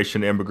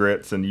first-generation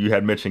immigrants, and you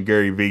had mentioned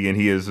Gary Vee, and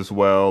he is as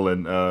well.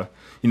 And, a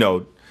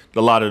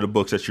lot of the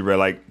books that you read,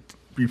 like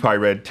you probably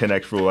read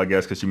 10X Rule, I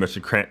guess, because you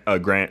mentioned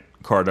Grant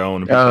Cardone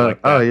and people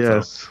like that. Oh,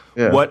 yes. So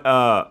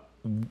yeah.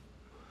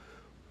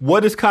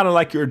 What is kind of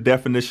like your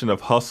definition of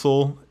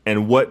hustle,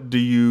 and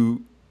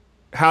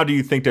how do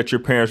you think that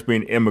your parents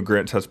being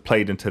immigrants has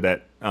played into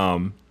that,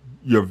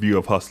 your view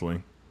of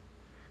hustling?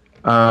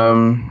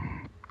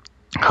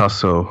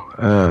 Hustle.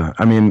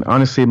 I mean,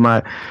 honestly,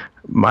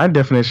 my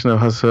definition of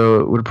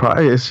hustle would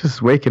probably, it's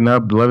just waking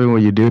up, loving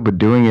what you do, but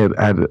doing it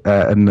at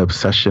an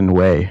obsession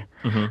way.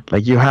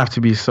 Like you have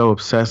to be so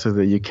obsessive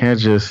that it can't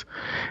just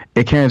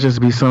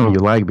be something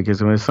you like,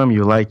 because when it's something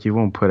you like, you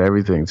won't put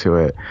everything to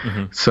it.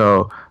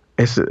 So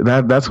that's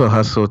what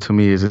hustle to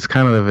me is. It's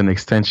kind of an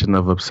extension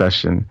of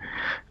obsession.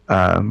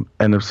 An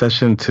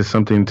obsession to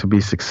something to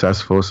be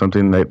successful,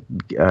 something that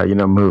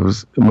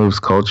moves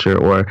culture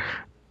or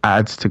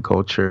adds to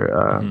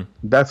culture.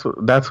 That's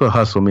what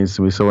hustle means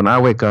to me. So when I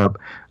wake up,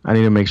 I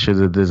need to make sure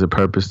that there's a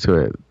purpose to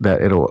it,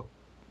 that it'll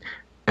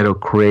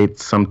create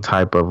some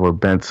type of or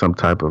bend some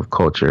type of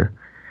culture.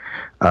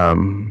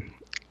 And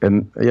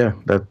yeah,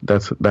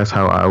 that's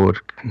how I would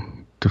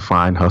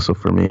define hustle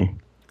for me.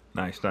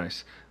 Nice.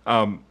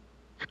 And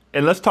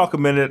let's talk a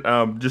minute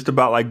just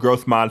about like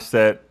growth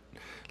mindset.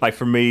 Like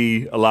for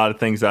me, a lot of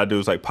things that I do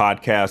is like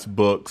podcasts,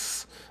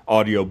 books,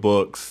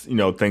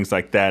 audiobooks, things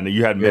like that. And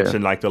you had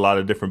mentioned like a lot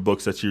of different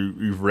books that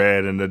you've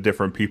read and the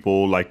different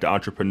people, like the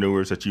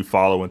entrepreneurs that you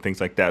follow and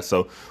things like that.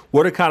 So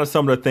what are kind of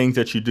some of the things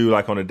that you do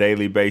like on a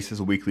daily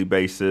basis, weekly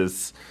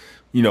basis,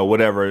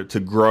 whatever, to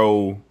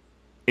grow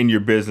in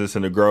your business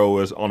and to grow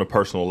as on a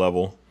personal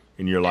level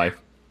in your life?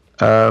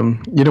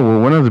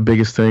 One of the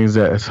biggest things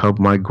that has helped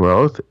my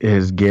growth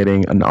is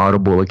getting an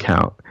Audible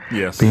account.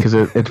 Yes. Because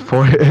it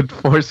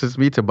forces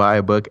me to buy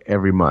a book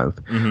every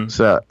month. Mm-hmm.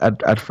 So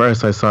at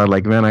first I saw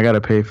like, man, I got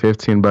to pay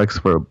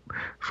 $15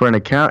 for an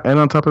account, and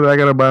on top of that I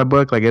got to buy a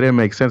book. Like, it didn't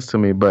make sense to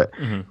me. But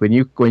when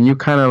you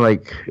kind of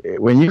like,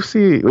 when you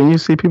see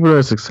people that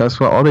are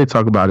successful, all they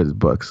talk about is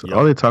books. Yep.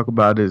 All they talk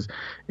about is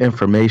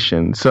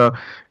information. So,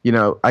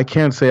 I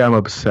can't say I'm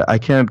obsessed. I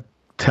can't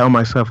tell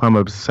myself I'm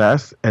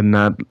obsessed and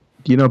not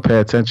pay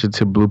attention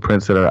to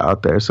blueprints that are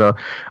out there. So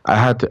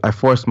I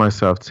forced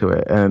myself to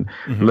it. And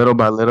little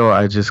by little,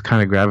 I just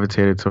kind of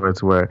gravitated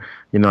towards where,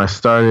 I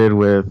started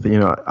with,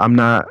 I'm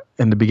not,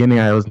 in the beginning,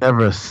 I was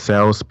never a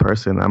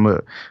salesperson.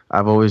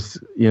 I've always,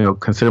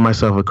 considered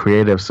myself a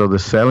creative. So the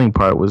selling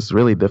part was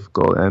really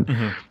difficult. And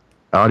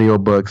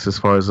audiobooks, as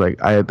far as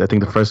like, I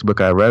think the first book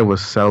I read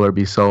was Sell or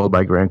Be Sold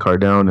by Grant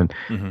Cardone, and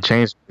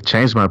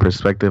changed my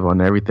perspective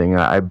on everything.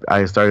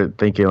 I started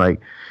thinking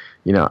like,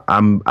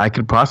 I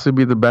could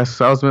possibly be the best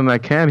salesman I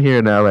can here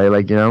in LA.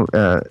 Like, and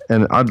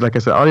like I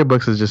said,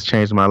 audiobooks has just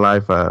changed my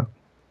life.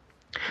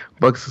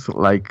 Books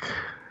like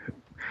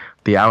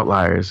The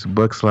Outliers,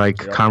 books like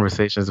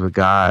Conversations with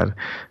God.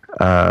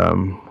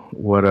 There's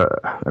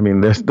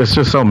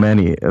just so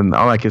many. And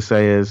all I can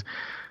say is,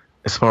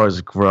 as far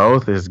as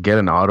growth, is get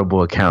an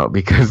Audible account,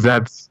 because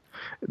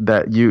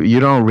you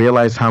don't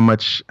realize how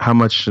much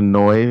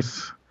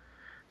noise,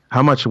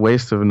 how much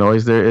waste of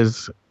noise there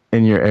is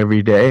in your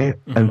everyday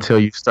until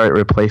you start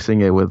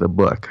replacing it with a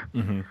book.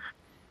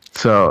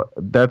 So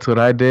that's what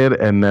I did,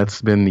 and that's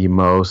probably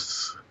one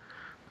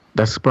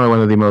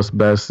of the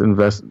best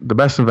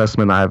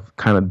investment I've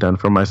kind of done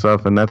for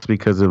myself, and that's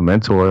because of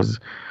mentors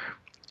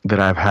that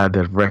I've had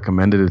that have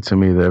recommended it to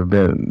me.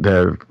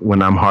 That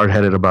when I'm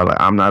hard-headed about like,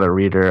 I'm not a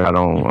reader, I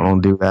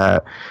don't do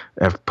that,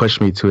 have pushed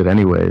me to it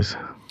anyways.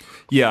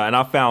 Yeah, and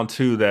I found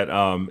too that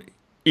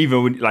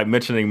even when, like,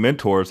 mentioning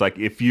mentors, like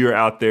if you're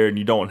out there and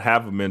you don't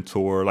have a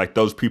mentor, like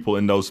those people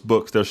in those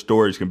books, their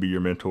stories can be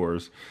your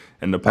mentors,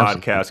 and the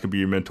podcast can be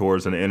your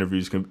mentors, and the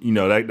interviews can,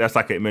 that's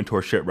like a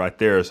mentorship right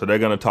there. So they're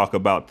going to talk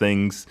about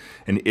things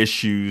and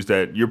issues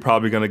that you're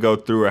probably going to go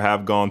through or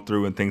have gone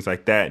through and things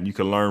like that. And you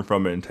can learn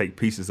from it and take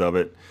pieces of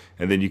it.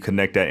 And then you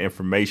connect that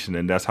information,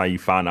 and that's how you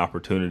find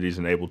opportunities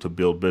and able to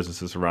build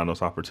businesses around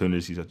those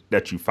opportunities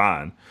that you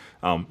find,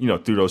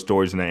 through those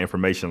stories and that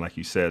information, like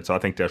you said. So I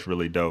think that's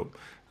really dope.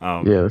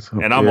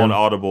 And I'm on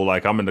Audible,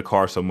 like I'm in the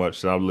car so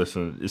much that I'm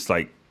listening. It's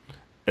like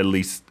at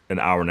least an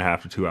hour and a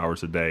half to 2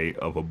 hours a day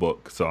of a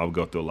book. So I'll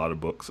go through a lot of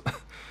books.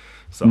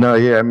 So. No,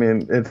 yeah, I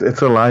mean it's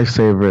a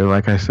lifesaver.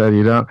 Like I said,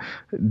 you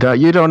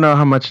don't know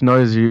how much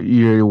noise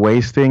you're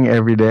wasting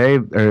every day,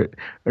 or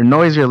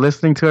noise you're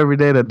listening to every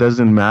day that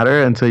doesn't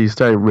matter until you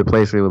start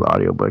replacing it with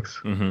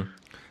audiobooks.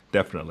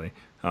 Definitely.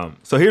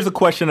 So here's a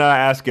question that I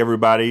ask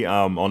everybody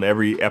on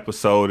every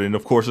episode, and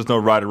of course, there's no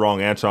right or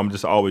wrong answer. I'm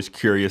just always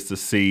curious to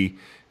see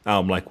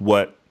like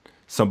what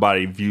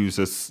somebody views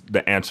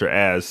the answer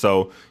as.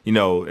 So,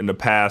 in the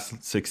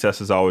past, success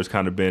has always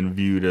kind of been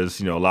viewed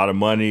as, a lot of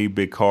money,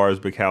 big cars,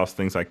 big house,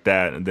 things like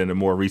that. And then in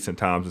more recent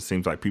times, it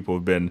seems like people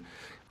have been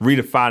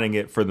redefining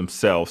it for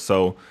themselves.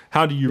 So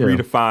how do you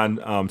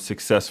redefine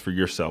success for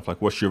yourself?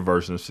 Like, what's your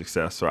version of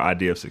success or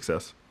idea of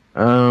success?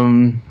 I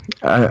mean,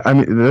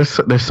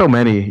 there's so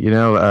many,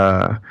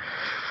 to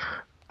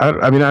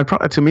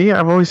me,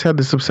 I've always had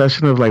this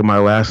obsession of like my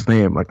last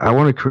name. Like, I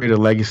want to create a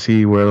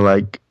legacy where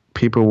like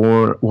people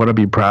want to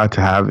be proud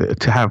to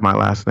have my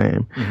last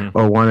name,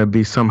 or want to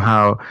be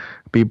somehow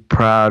be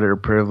proud or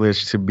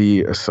privileged to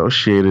be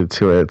associated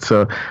to it.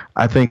 So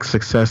I think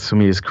success to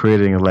me is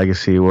creating a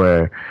legacy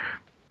where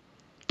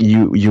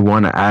you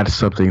want to add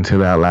something to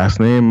that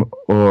last name,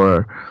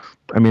 and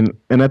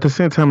at the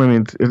same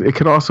time, it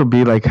could also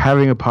be like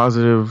having a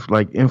positive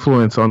like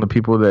influence on the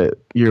people that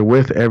you're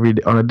with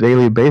on a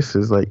daily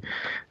basis. Like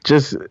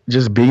just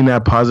being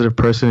that positive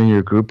person in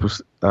your group,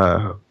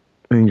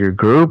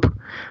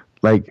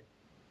 like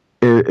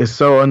it's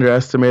so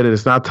underestimated.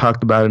 It's not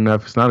talked about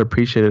enough. It's not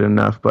appreciated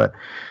enough, but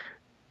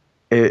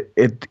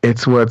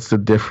it's what's the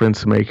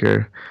difference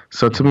maker.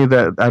 So to me,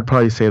 that I'd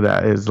probably say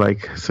that is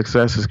like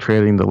success is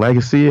creating the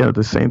legacy, and at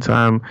the same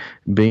time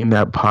being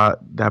that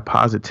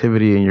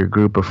positivity in your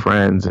group of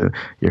friends and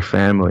your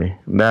family.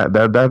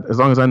 That as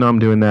long as I know I'm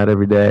doing that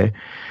every day,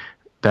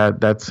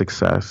 that's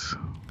success.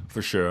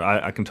 For sure,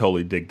 I can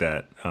totally dig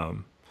that.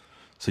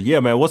 So yeah,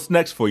 man, what's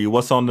next for you?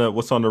 What's on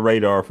the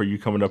radar for you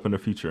coming up in the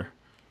future?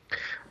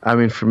 I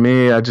mean, for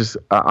me, I just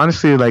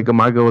honestly, like,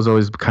 my goal has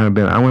always kind of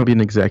been, I want to be an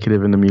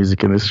executive in the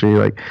music industry.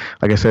 Like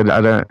I said,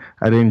 I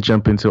didn't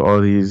jump into all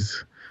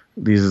these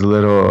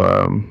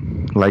little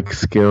like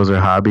skills or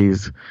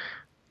hobbies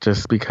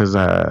just because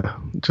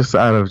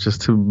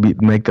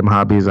make them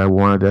hobbies. I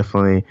want to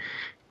definitely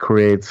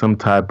create some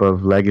type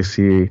of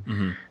legacy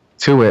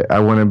to it. I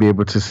want to be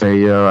able to say,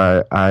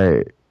 yo,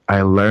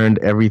 I learned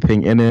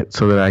everything in it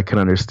so that I can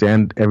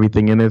understand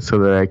everything in it so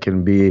that I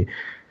can be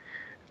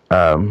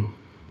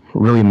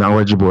really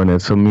knowledgeable in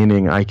it. So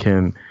meaning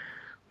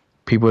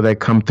people that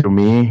come through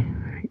me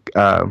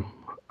are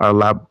a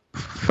lot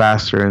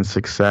faster in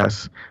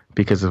success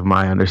because of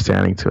my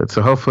understanding to it.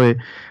 So hopefully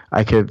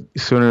I could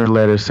sooner or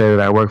later say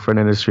that I work for an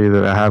industry,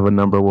 that I have a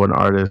number one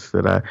artist,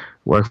 that I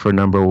work for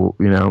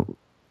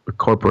a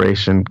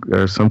corporation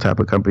or some type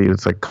of company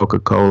that's like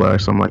Coca-Cola or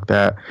something like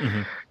that.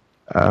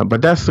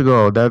 But that's the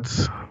goal.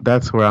 That's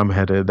where I'm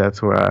headed.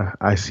 That's where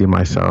I see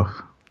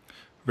myself.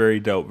 Very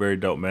dope,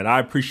 man. I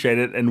appreciate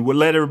it. And we'll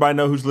let everybody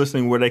know who's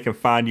listening where they can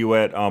find you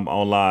at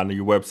online,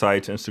 your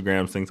websites,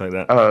 Instagrams, things like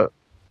that.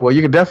 Well,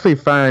 you can definitely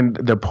find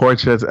the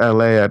Portraits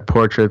LA at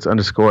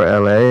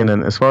portraits_LA. And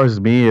then as far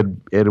as me,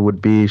 it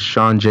would be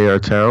Shawn J.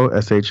 Artero,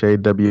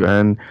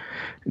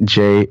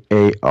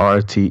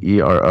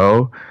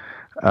 ShawnJartero.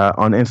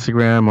 On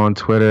Instagram, on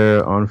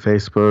Twitter, on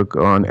Facebook,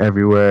 on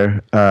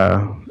everywhere.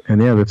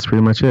 And yeah, that's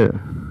pretty much it.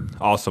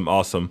 Awesome.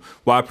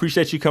 Well, I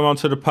appreciate you coming on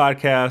to the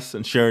podcast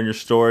and sharing your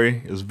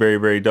story. It was very,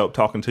 very dope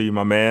talking to you,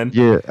 my man.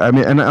 Yeah, I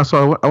mean, and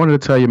also I wanted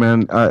to tell you,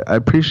 man, I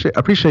appreciate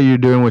you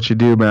doing what you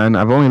do, man.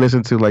 I've only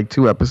listened to like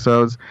 2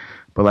 episodes,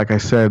 but like I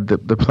said,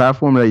 the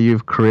platform that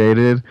you've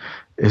created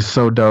is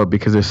so dope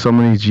because there's so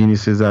many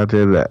geniuses out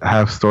there that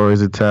have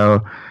stories to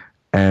tell,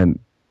 and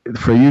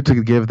for you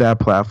to give that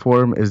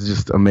platform is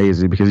just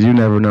amazing because you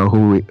never know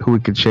who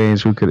it could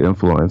change, who could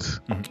influence.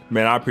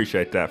 Man, I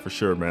appreciate that for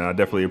sure, man. I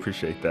definitely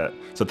appreciate that.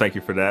 So thank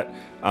you for that.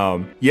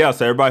 So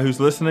everybody who's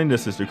listening,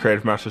 this is the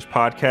Creative Masters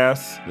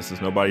Podcast. This is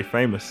Nobody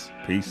Famous.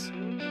 Peace.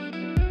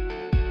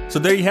 So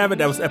there you have it.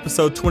 That was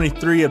episode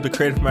 23 of the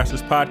Creative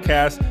Masters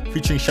Podcast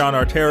featuring Shawn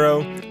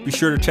Artero. Be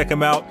sure to check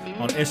him out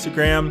on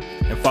Instagram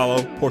and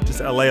follow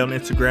Portraits LA on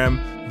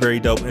Instagram. Very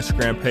dope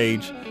Instagram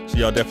page. So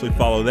y'all definitely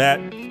follow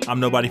that. I'm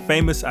Nobody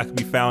Famous. I can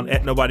be found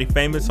at Nobody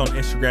Famous on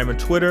Instagram and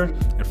Twitter.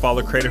 And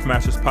follow Creative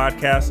Masters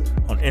Podcast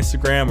on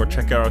Instagram or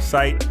check out our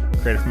site,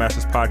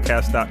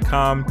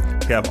 creativemasterspodcast.com.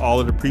 We have all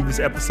of the previous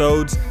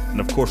episodes. And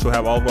of course, we'll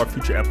have all of our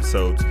future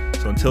episodes.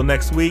 So until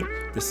next week,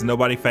 this is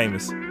Nobody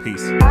Famous.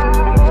 Peace.